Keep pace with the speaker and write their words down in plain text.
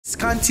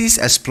Scanty's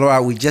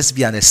Explorer will just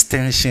be an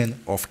extension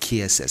of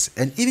KSS.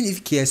 And even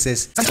if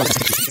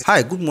KSS...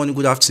 Hi, good morning,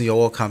 good afternoon, you're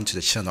welcome to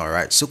the channel,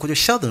 right? So Kojo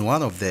Sheldon,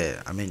 one of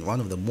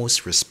the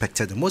most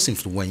respected, the most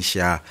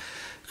influential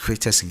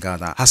creators in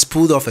Ghana, has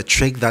pulled off a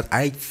trick that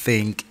I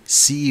think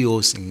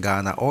CEOs in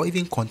Ghana or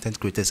even content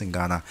creators in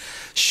Ghana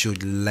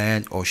should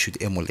learn or should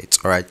emulate,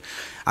 all right?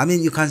 I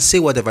mean, you can say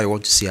whatever you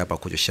want to say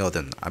about Kojo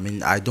Sheldon. I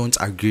mean, I don't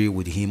agree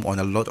with him on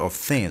a lot of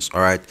things,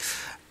 all right?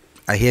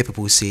 I hear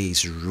people say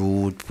he's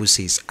rude, people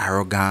say he's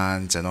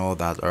arrogant and all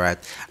that, all right?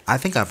 I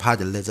think I've had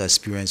a little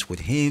experience with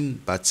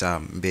him, but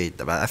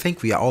I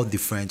think we are all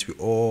different. We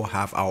all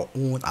have our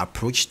own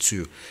approach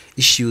to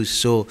issues.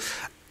 So,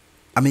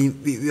 I mean,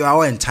 we are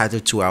all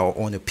entitled to our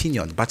own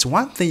opinion. But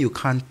one thing you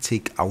can't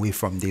take away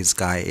from this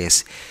guy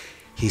is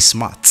he's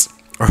smart,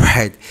 all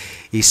right?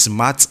 He's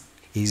smart,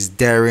 he's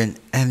daring,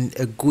 and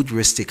a good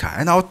risk taker.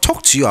 And I'll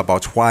talk to you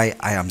about why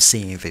I am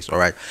saying this, all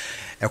right?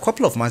 A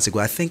couple of months ago,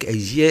 I think a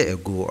year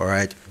ago, all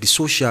right,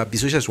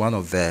 Bisosha is one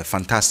of the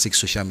fantastic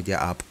social media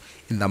app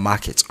in the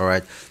market, all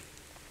right.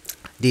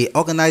 They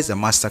organized a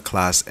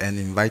masterclass and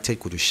invited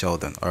Kojo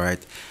Sheldon, all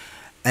right.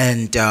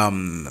 And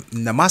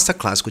in the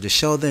masterclass, Kojo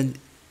Sheldon,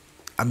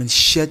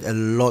 shared a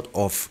lot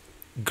of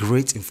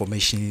great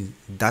information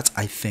that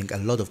I think a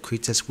lot of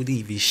creators wouldn't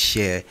even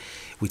share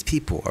with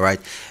people, all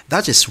right.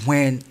 That is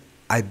when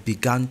I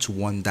began to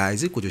wonder,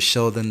 is it Kojo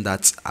Sheldon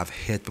that I've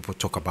heard people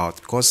talk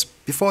about? Because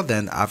before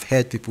then, I've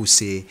heard people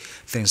say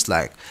things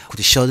like,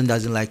 Kojo Sheldon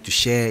doesn't like to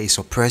share, he's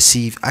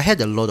oppressive. I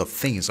heard a lot of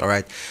things, all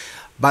right?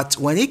 But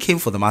when he came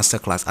for the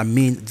masterclass,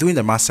 during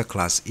the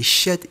masterclass,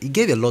 he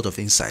gave a lot of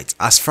insight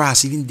as far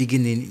as even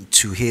digging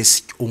into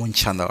his own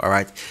channel, all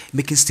right?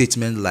 Making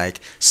statements like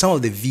some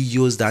of the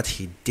videos that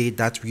he did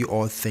that we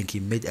all think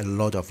he made a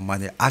lot of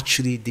money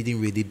actually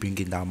didn't really bring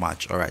in that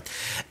much, all right?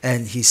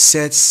 And he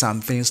said some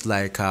things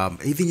like,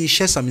 even he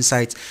shared some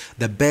insights,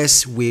 the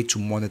best way to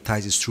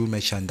monetize is through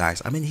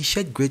merchandise. he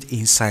shared great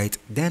insight.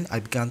 Then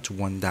I began to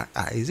wonder,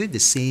 is it the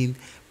same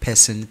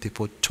person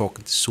people talk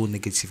so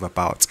negative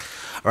about?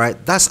 All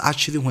right, that's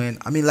actually when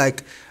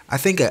I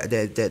think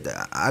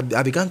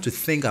I began to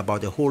think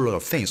about a whole lot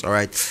of things. All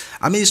right,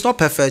 it's not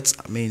perfect.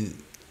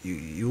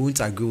 You won't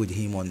agree with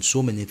him on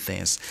so many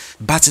things,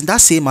 but in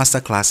that same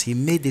masterclass he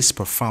made this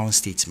profound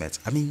statement.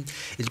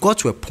 It got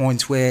to a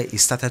point where he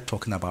started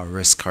talking about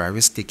risk, all right,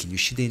 risk taking. You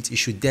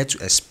should dare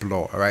to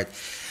explore, all right.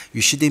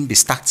 You shouldn't be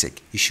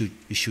static. You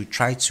should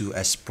try to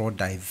explore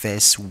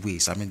diverse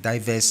ways.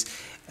 Diverse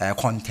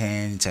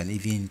content and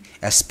even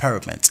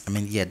experiment.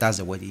 Yeah, that's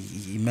the word.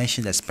 He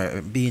mentioned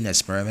being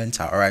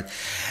experimental, all right.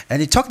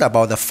 And he talked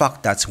about the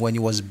fact that when he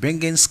was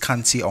bringing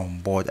Scanty on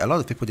board, a lot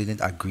of people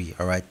didn't agree,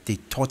 all right. They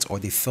thought or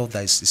they felt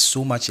that it's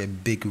so much a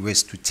big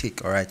risk to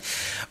take, all right.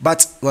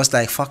 But it was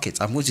like, fuck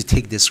it, I'm going to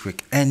take this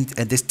risk and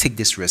take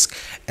this risk.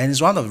 And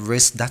it's one of the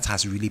risks that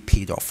has really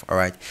paid off, all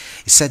right.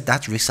 He said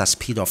that risk has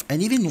paid off.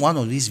 And even one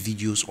of these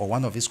videos or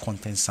one of his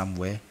content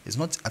somewhere, it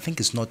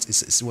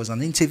was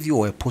an interview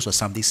or a post or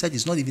something. He said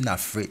he's not even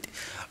afraid,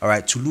 all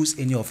right, to lose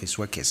any of his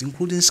workers,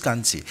 including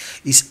Scanty.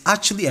 He's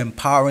actually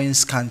empowering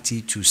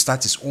Scanty to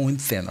start his own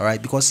thing, all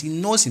right, because he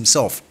knows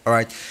himself, all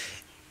right.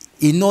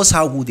 He knows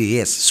how good he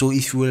is. So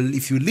if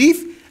you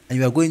leave and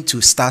you are going to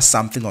start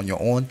something on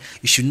your own,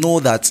 you should know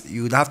that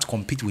you would have to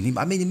compete with him.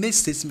 He made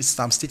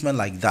some statement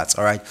like that,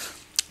 all right.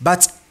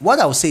 But what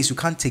I would say is you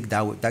can't take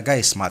that way. That guy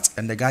is smart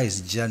and the guy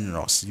is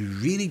generous. He's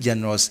really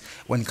generous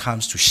when it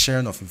comes to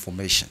sharing of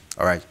information,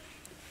 all right.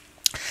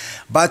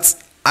 But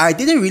I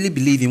didn't really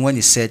believe him when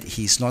he said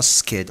he's not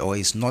scared or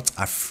he's not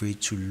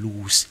afraid to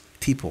lose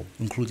people,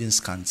 including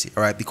Scanty,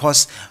 all right?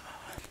 Because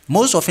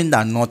most often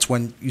than not,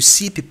 when you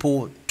see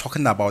people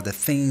talking about the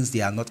things they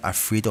are not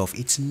afraid of,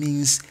 it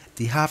means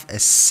they have a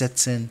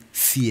certain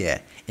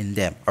fear in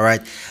them, all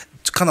right?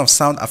 To kind of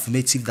sound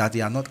affirmative that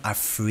they are not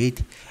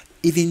afraid,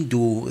 even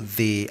though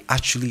they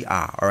actually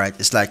are, all right?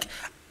 It's like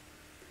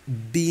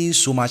being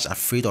so much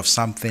afraid of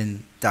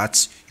something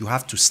that you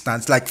have to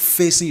stand. It's like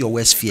facing your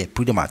worst fear,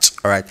 pretty much,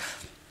 all right?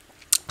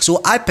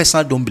 So I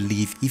personally don't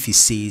believe if he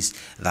says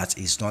that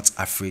he's not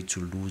afraid to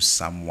lose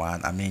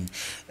someone,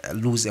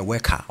 lose a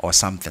worker or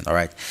something, all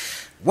right.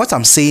 What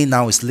I'm saying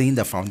now is laying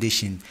the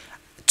foundation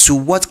to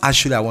what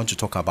actually I want to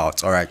talk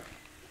about, all right.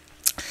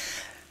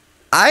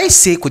 I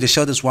say Kojo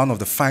Sheldon is one of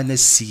the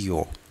finest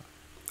CEO,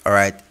 all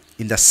right,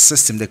 in the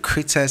system, the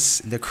creator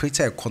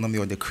economy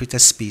or the creator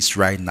space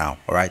right now,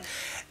 all right.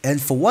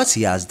 And for what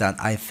he has done,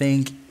 I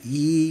think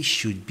he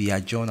should be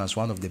adjourned as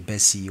one of the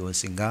best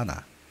CEOs in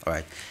Ghana, all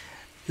right.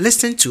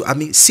 Listen to,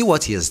 see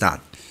what he has done.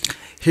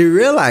 He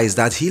realized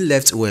that he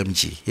left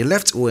OMG. He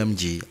left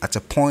OMG at a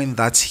point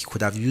that he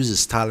could have used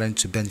his talent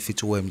to benefit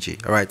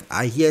OMG. All right.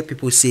 I hear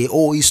people say,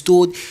 "Oh, he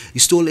stole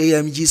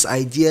AMG's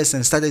ideas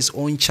and started his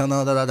own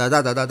channel."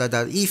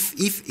 If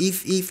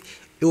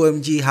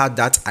OMG had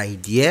that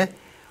idea,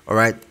 all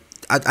right,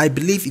 I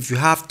believe if you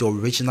have the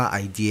original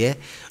idea,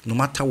 no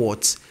matter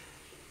what,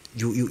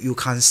 you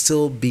can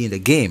still be in the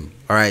game,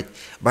 all right.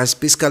 But it's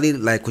basically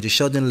like Kojo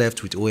Sheldon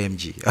left with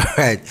OMG, all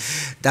right.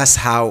 That's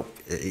how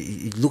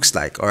it looks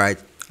like, all right.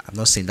 I'm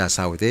not saying that's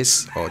how it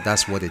is or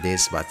that's what it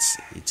is, but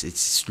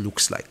it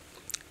looks like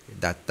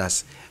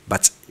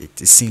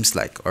it seems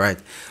like, all right.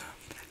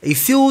 He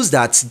feels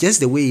that just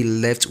the way he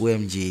left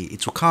OMG,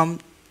 it will come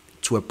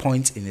to a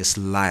point in his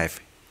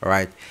life, all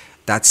right,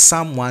 that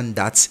someone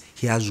that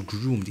he has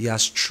groomed, he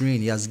has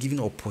trained, he has given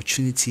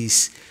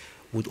opportunities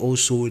would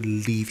also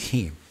leave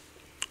him,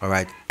 all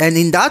right. And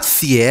in that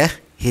fear,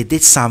 he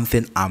did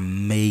something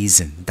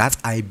amazing that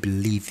I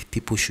believe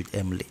people should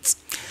emulate.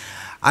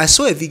 I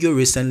saw a video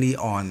recently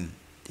on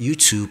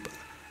YouTube,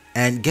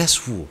 and guess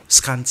who?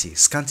 Scanty.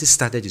 Scanty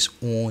started his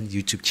own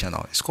YouTube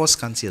channel. It's called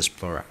Scanty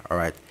Explorer, all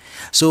right.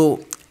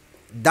 So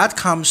that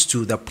comes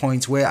to the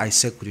point where I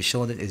said Kojo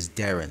Sheldon is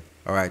daring,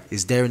 all right.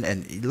 Is daring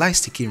and he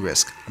likes taking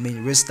risk. I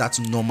mean, risk that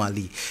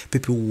normally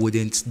people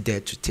wouldn't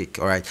dare to take,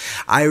 all right.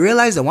 I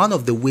realized that one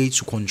of the ways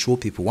to control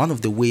people, one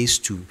of the ways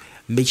to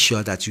make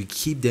sure that you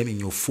keep them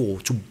in your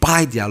fold, to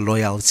buy their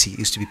loyalty,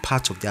 is to be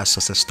part of their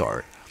success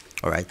story.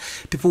 All right,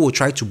 people will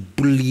try to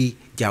bully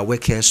their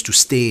workers to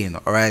stay in,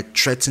 all right,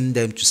 threaten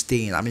them to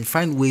stay in. I mean,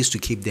 find ways to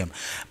keep them.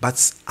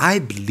 But I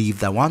believe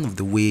that one of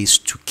the ways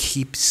to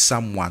keep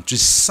someone, to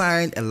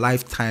sign a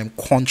lifetime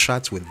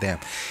contract with them,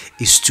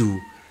 is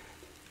to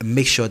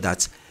make sure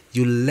that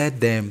you let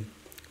them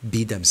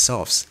be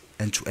themselves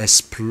and to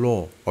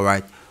explore, all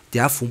right,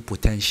 their full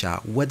potential,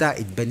 whether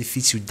it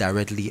benefits you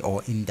directly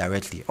or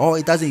indirectly, or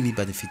it doesn't even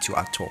benefit you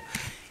at all.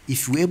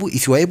 If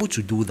you are able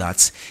to do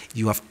that,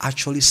 you have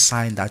actually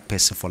signed that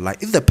person for life.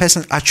 If the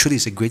person actually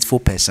is a grateful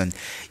person,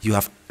 you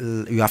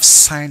have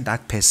signed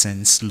that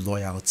person's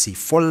loyalty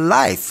for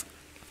life.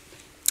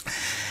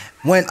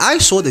 When I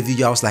saw the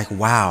video, I was like,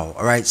 wow,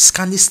 all right.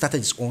 Scanty started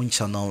his own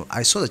channel.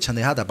 I saw the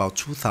channel had about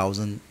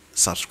 2,000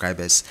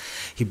 subscribers.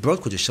 He brought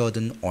Kojo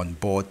Sheldon on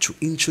board to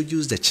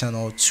introduce the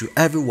channel to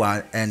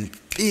everyone, and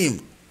bam,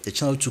 the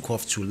channel took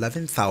off to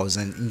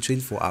 11,000 in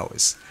 24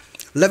 hours.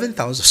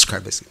 11,000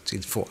 subscribers in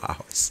 24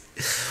 hours.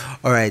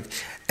 All right.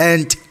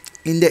 And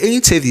in the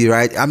interview,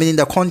 right, I mean, in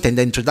the content,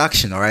 the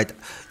introduction, all right,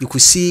 you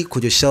could see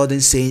Kojo Sheldon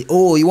saying,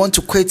 oh, you want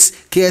to quit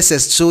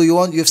KSS, so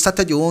you've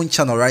started your own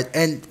channel, right?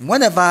 And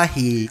whenever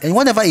he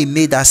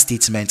made that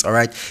statement, all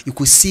right, you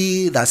could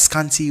see that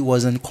Scanty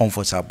wasn't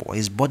comfortable.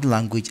 His body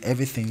language,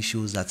 everything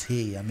shows that,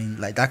 hey, I mean,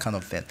 like that kind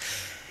of thing.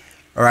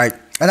 All right.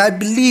 And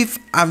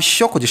I'm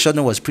sure Kojo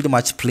Sheldon was pretty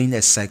much playing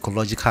a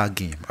psychological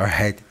game. All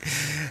right.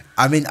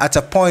 I mean, at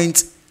a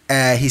point,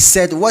 he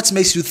said, what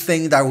makes you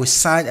think that we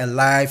sign a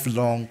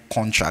lifelong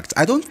contract?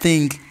 I don't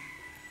think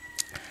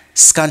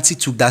Scanty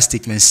took that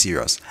statement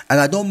serious. And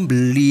I don't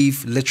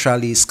believe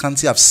literally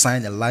Scanty have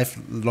signed a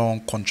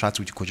lifelong contract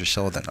with Kojo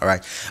Sheldon. All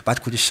right.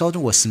 But Kojo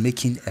Sheldon was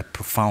making a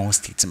profound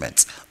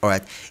statement. All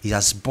right. He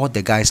has bought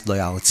the guy's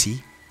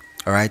loyalty.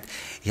 All right.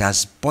 He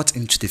has bought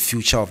into the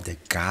future of the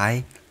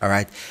guy. All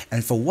right.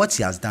 And for what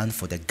he has done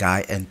for the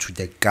guy and to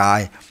the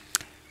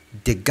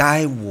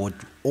guy would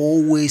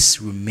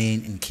always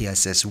remain in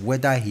KSS,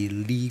 whether he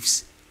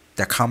leaves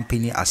the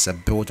company as a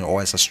building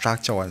or as a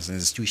structure or as an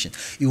institution.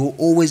 He will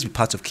always be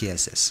part of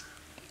KSS.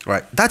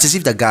 Right. That is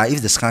if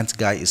the Scanty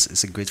guy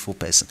is a grateful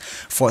person.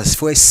 For a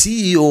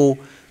CEO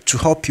to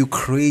help you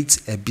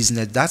create a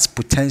business that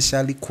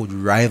potentially could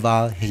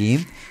rival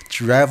him,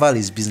 to rival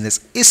his business,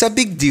 it's a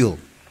big deal.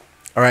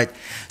 All right.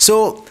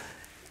 So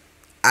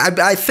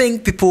I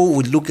think people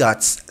would look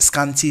at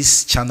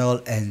Scanty's channel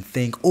and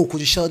think, oh,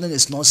 Kojo Sheldon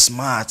is not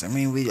smart. I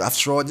mean,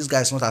 after all, this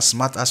guy is not as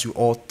smart as we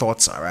all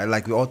thought, all right?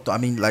 Like,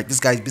 this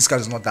guy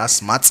is not that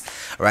smart,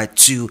 right,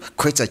 to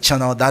create a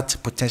channel that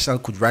potentially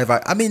could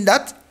rival. I mean,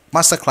 that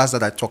masterclass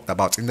that I talked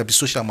about in the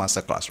social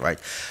masterclass, right?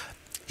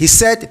 He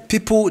said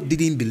people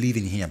didn't believe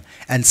in him,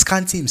 and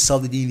Scanty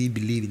himself didn't even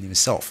believe in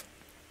himself,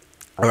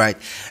 all right?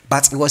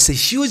 But it was a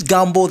huge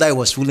gamble that he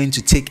was willing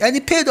to take, and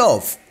it paid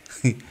off.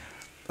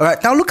 All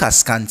right, now look at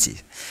Scanty.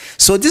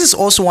 So this is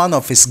also one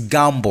of his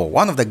gamble,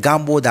 one of the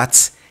gamble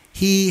that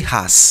he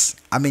has.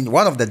 I mean,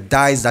 one of the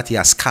dice that he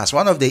has cast,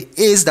 one of the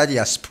ace that he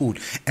has pulled,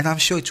 and I'm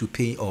sure it will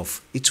pay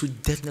off. It will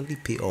definitely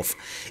pay off.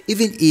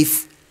 Even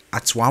if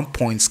at one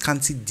point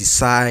Scanty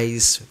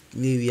decides,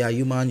 maybe we are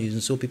human,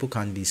 so people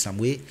can be some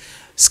way.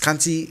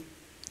 Scanty,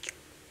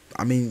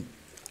 I mean,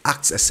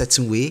 acts a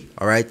certain way,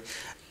 all right?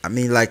 I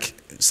mean, like,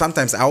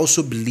 sometimes I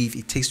also believe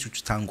it takes two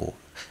to tango.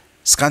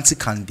 Scanty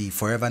can be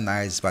forever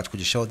nice, but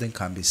Kojo Sheldon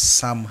can be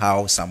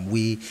somehow, some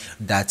way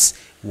that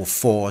will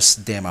force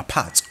them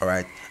apart, all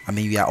right? I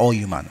mean, we are all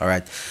human, all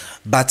right?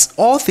 But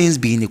all things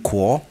being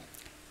equal,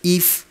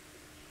 if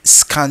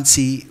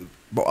Scanty,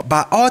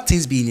 but all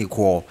things being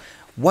equal,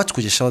 what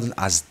Kojo Sheldon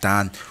has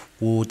done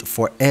would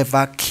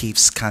forever keep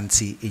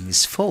Scanty in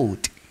his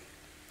fold,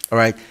 all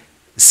right?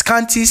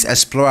 Scanty's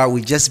Explorer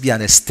will just be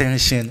an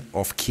extension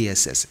of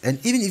KSS.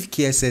 And even if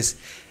KSS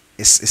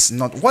is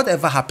not,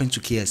 whatever happened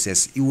to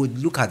KSS, you would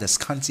look at the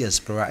Scanty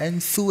Explorer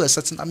and feel a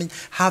certain, I mean,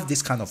 have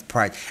this kind of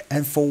pride.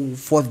 And for what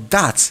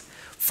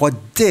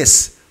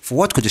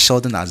Kojo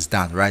Sheldon has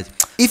done, right?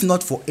 if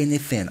not for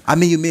anything. I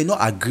mean, you may not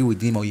agree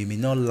with him or you may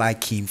not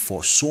like him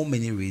for so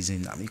many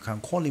reasons. I mean, you can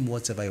call him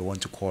whatever you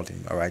want to call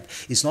him, all right?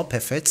 It's not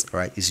perfect,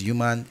 all right? It's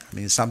human. I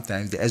mean,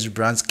 sometimes the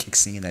exuberance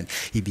kicks in and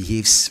he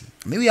behaves.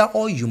 I mean, we are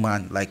all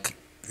human, like,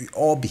 we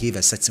all behave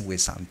a certain way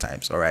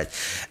sometimes, all right?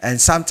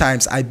 And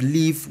sometimes I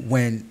believe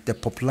when the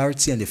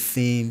popularity and the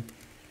fame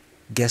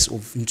gets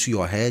into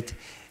your head,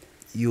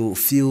 you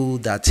feel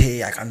that,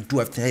 hey, I can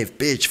do everything, hey,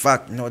 bitch,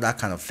 fuck, you know, that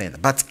kind of thing.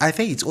 But I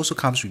think it also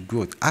comes with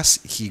growth as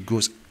he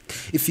grows.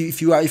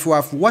 If you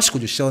have watched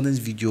Kojo Sheldon's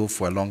video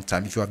for a long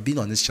time, if you have been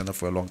on this channel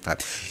for a long time,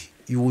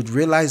 you would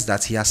realize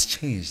that he has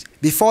changed.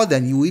 Before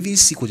then, you even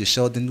see Kojo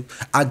Sheldon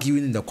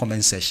arguing in the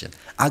comment section,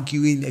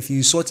 arguing, if you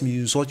insult me,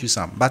 you insult you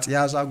some. But he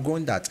has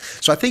outgrown that.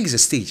 So I think it's a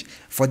stage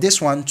for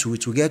this one to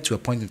get to a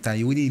point in time.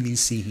 You wouldn't even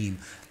see him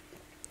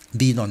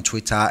being on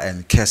Twitter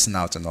and cursing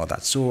out and all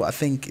that. So I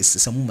think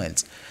it's a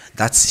moment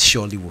that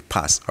surely will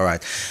pass. All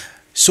right.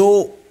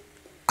 So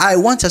I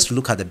want us to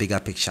look at the bigger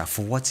picture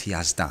for what he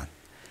has done,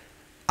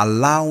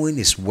 allowing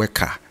his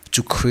worker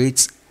to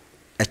create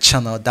a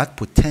channel that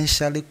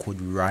potentially could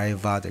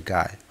rival the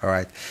guy. All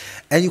right.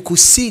 And you could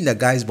see in the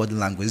guy's body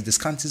language, the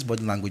Scanty's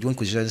body language, when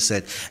Kojo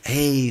said,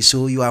 hey,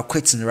 so you are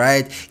quitting,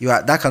 right? You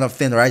are that kind of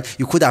thing, right?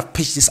 You could have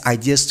pitched these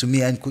ideas to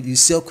me, and you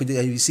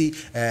see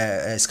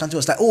Scanty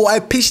was like, oh, I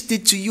pitched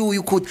it to you.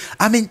 You could.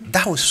 I mean,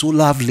 that was so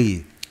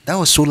lovely. That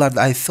was so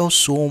lovely. I felt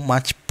so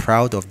much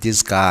proud of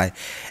this guy.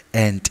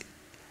 And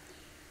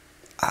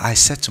I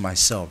said to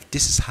myself,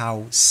 this is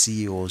how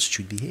CEOs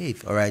should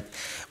behave, all right?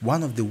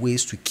 One of the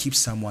ways to keep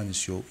someone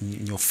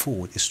in your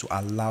fold is to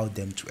allow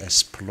them to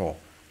explore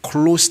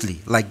closely,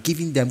 like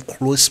giving them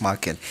close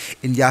marking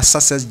in their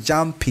success,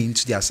 jump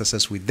into their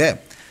success with them,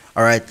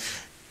 all right?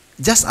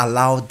 Just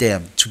allow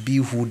them to be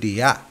who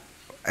they are.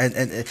 And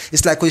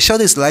it's like Kojo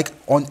Sheldon is like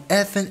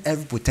unearthing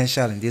every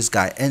potential in this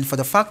guy. And for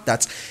the fact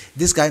that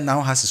this guy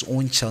now has his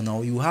own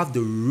channel, you have the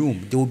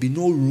room. There will be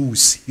no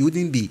rules. You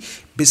wouldn't be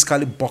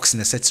basically boxed in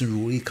a certain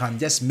rule. He can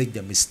just make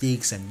the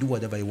mistakes and do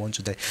whatever he wants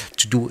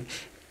to do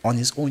on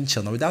his own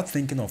channel without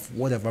thinking of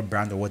whatever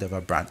brand or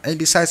whatever brand. And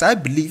besides, I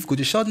believe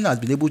Kojo Sheldon has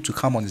been able to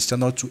come on his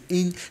channel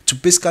to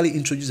basically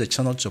introduce the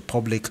channel to the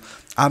public.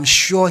 I'm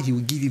sure he will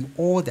give him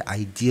all the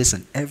ideas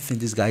and everything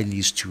this guy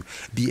needs to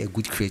be a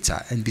good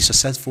creator and be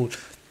successful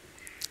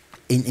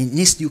in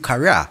his new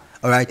career.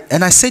 All right.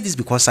 And I say this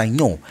because I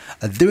know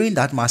during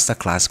that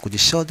masterclass, Kojo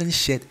Sheldon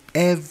shared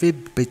every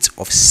bit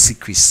of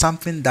secret,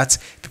 something that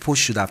people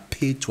should have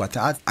paid to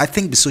attend. I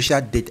think the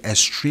social did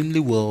extremely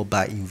well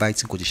by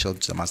inviting Kojo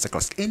Sheldon to the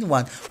masterclass.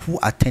 Anyone who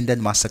attended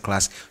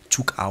masterclass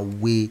took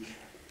away,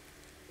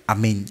 I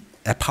mean,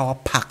 a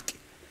power-packed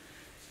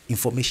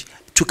information,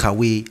 took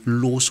away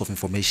loads of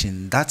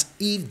information that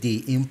if they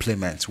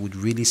implement would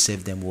really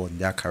save them well in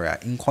their career.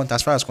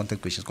 As far as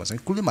content creation is concerned,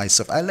 including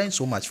myself, I learned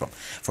so much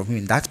from him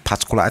in that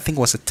particular, I think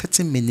it was a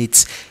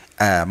 30-minute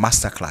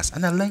masterclass,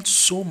 and I learned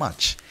so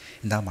much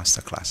in that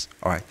masterclass.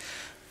 All right.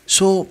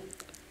 So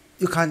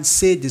you can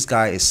say this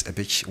guy is a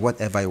bitch,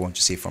 whatever you want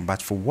to say from,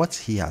 but for what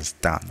he has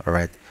done, all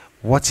right,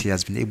 what he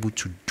has been able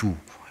to do,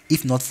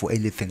 if not for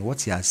anything,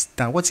 what he has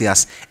done, what he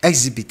has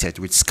exhibited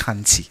with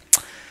Scanty,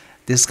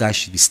 this guy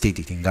should be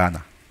stated in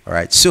Ghana. All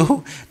right.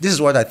 So this is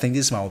what I think.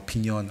 This is my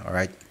opinion. All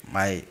right.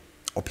 My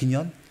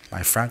opinion,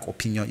 my frank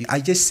opinion. I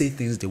just say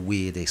things the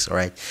way it is. All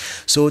right.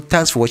 So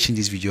thanks for watching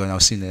this video, and I'll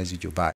see you in the next video. Bye.